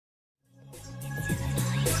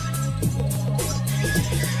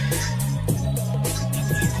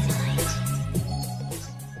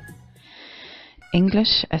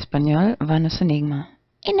English, Español, VanosEnigmA.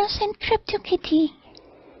 Innocent CryptoKitty.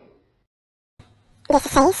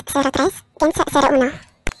 1603-1501.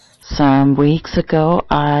 Some weeks ago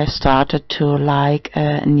I started to like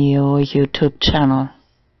a new YouTube channel.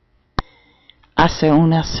 Hace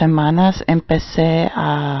unas semanas empecé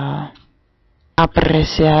a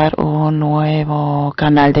apreciar un nuevo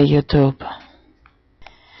canal de YouTube.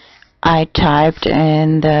 I typed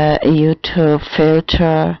in the YouTube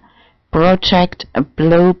filter Project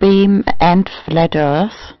Bluebeam and Flat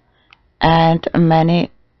Earth and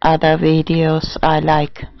many other videos I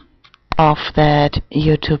like of that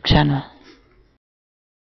YouTube channel.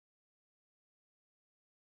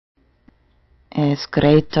 He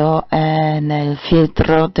escrito en el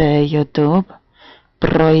filtro de YouTube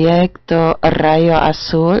Proyecto Rayo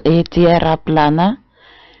Azul y Tierra Plana.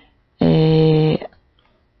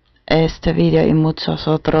 Este video y muchos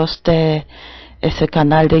otros de ese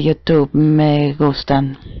canal de YouTube me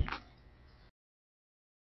gustan.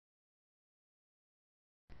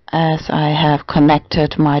 As I have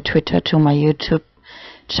connected my Twitter to my YouTube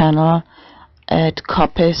channel, it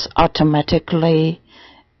copies automatically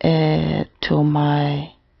to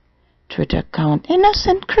my Twitter account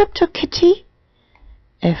Innocent CryptoKitty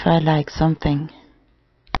if I like something.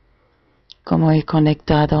 Como he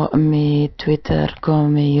conectado mi Twitter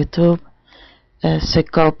con mi YouTube, se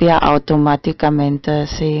copia automáticamente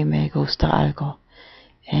si me gusta algo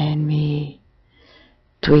en mi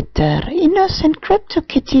Twitter Innocent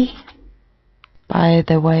CryptoKitty. By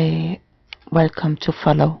the way, welcome to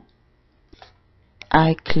follow.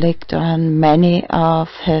 I clicked on many of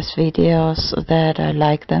his videos that I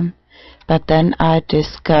like them, but then I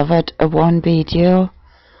discovered one video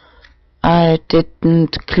I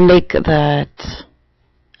didn't click that.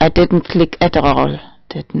 I didn't click at all.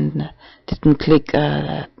 Didn't click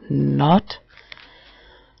not.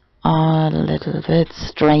 A little bit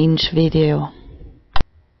strange video.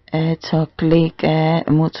 He hecho clic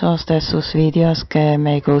en muchos de sus videos que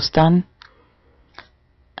me gustan.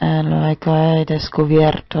 Luego he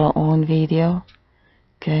descubierto un video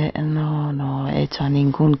que no he hecho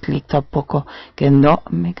ningún clic tampoco, que no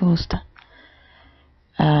me gusta.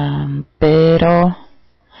 Pero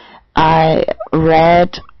I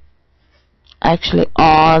read actually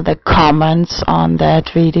all the comments on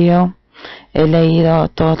that video. He leído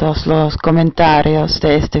todos los comentarios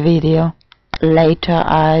de este video. Later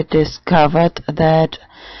I discovered that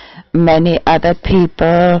many other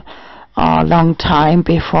people a long time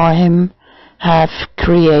before him have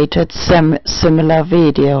created similar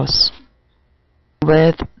videos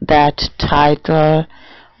with that title,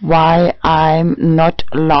 Why I'm Not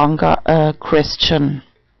Longer a Christian.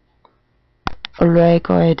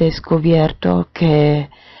 Luego he descubierto que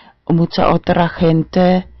mucha otra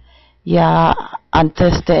gente ya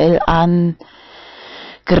antes de él han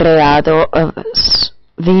creado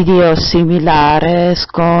videos similares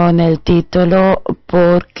con el título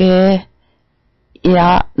porque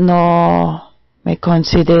ya no me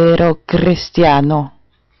considero cristiano.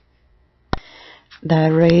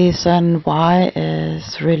 The reason why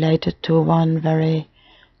is related to one very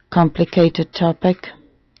complicated topic.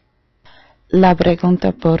 La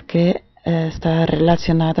pregunta por qué está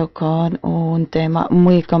relacionado con un tema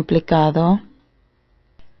muy complicado.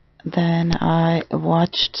 Then I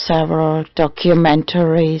watched several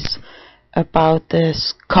documentaries about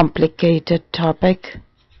this complicated topic.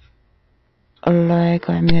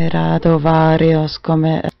 Luego he mirado varios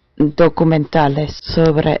documentales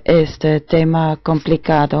sobre este tema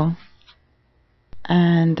complicado.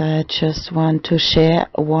 And I just want to share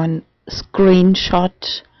one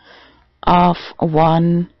screenshot of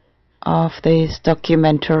one of these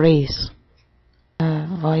documentaries.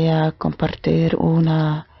 Voy a compartir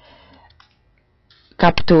una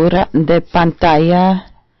captura de pantalla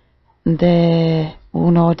de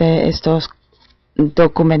uno de estos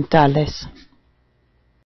documentales.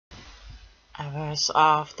 A verse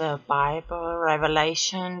of the Bible,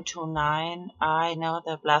 Revelation 2:9. I know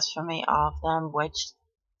the blasphemy of them which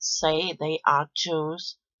say they are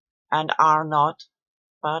Jews and are not,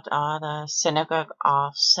 but are the synagogue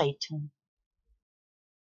of Satan.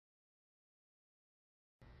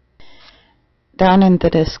 Down in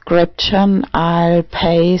the description I'll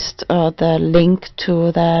paste the link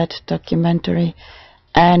to that documentary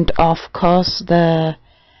and of course the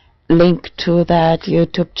link to that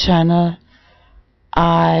YouTube channel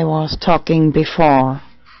I was talking before.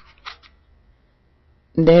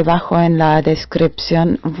 Debajo en la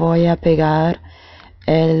descripción voy a pegar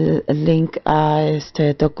el link a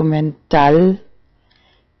este documental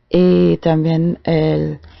y también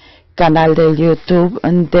el canal de YouTube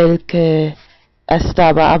del que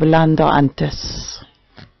estaba hablando antes.